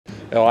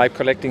I'm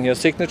collecting here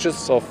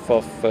signatures of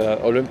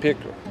Olympic,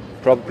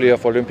 probably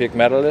of Olympic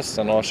medalists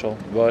and also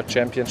World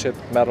Championship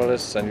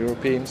medalists and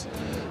Europeans.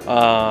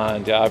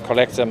 And I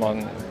collect them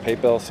on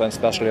papers and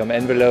especially on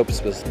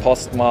envelopes with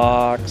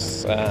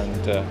postmarks.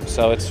 And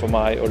so it's for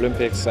my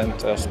Olympics and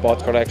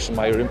sport collection,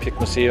 my Olympic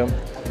Museum,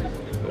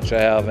 which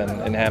I have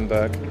in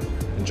Hamburg,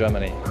 in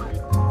Germany.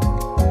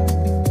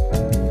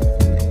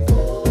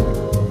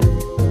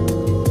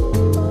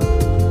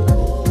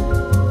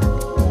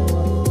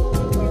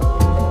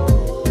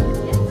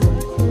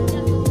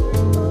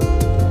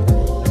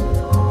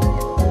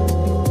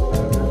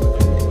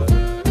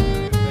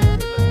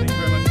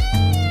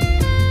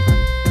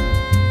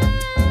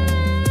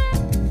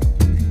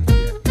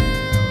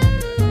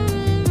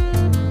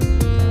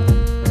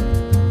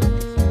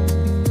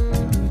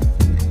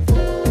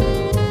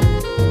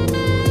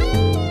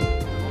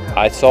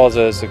 I saw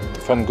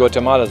from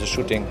Guatemala, the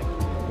shooting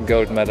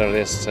gold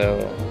medalist,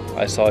 so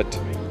I saw it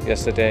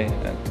yesterday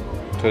and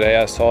today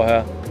I saw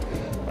her,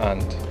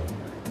 and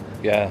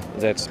yeah,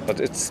 but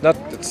it's not,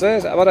 it's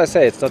what I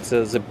say, it's not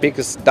the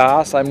biggest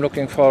stars I'm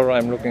looking for.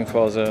 I'm looking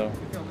for the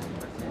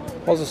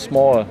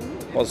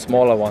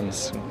smaller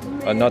ones,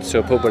 and not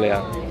so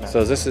popular.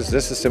 So this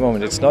is the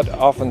moment. It's not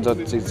often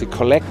the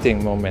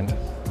collecting moment.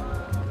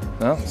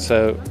 No?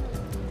 So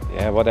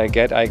yeah, what I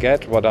get,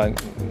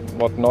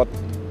 what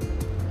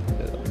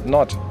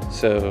not.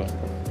 So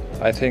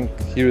I think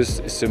here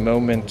is the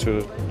moment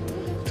to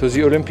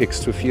the Olympics,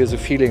 to feel the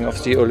feeling of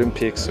the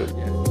Olympics.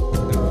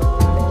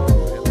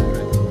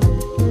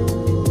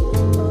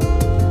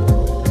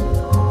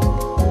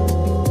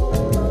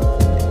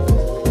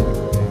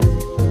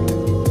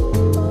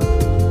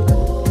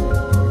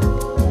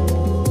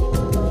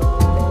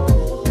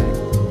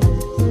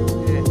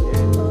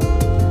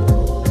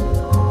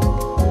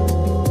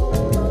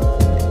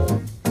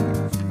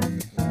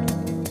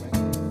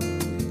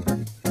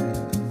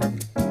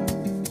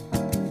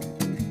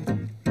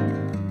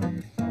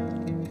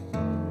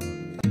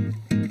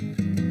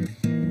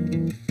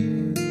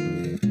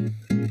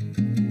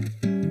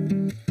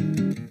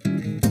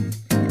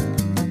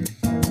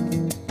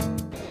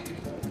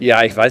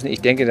 Ja, ich weiß nicht,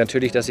 ich denke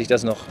natürlich, dass ich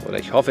das noch, oder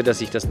ich hoffe,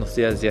 dass ich das noch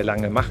sehr, sehr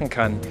lange machen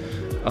kann.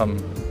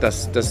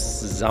 Das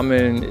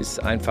Sammeln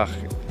ist einfach,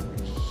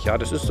 ja,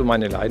 das ist so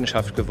meine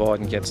Leidenschaft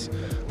geworden jetzt.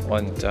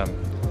 Und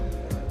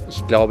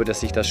ich glaube,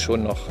 dass ich das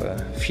schon noch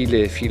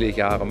viele, viele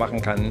Jahre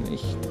machen kann.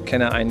 Ich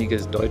kenne einige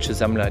deutsche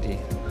Sammler, die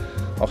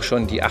auch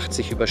schon die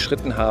 80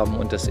 überschritten haben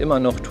und das immer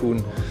noch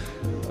tun,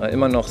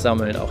 immer noch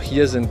sammeln, auch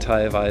hier sind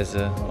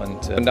teilweise.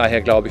 Und von daher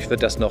glaube ich,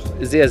 wird das noch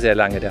sehr, sehr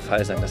lange der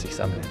Fall sein, dass ich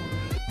sammle.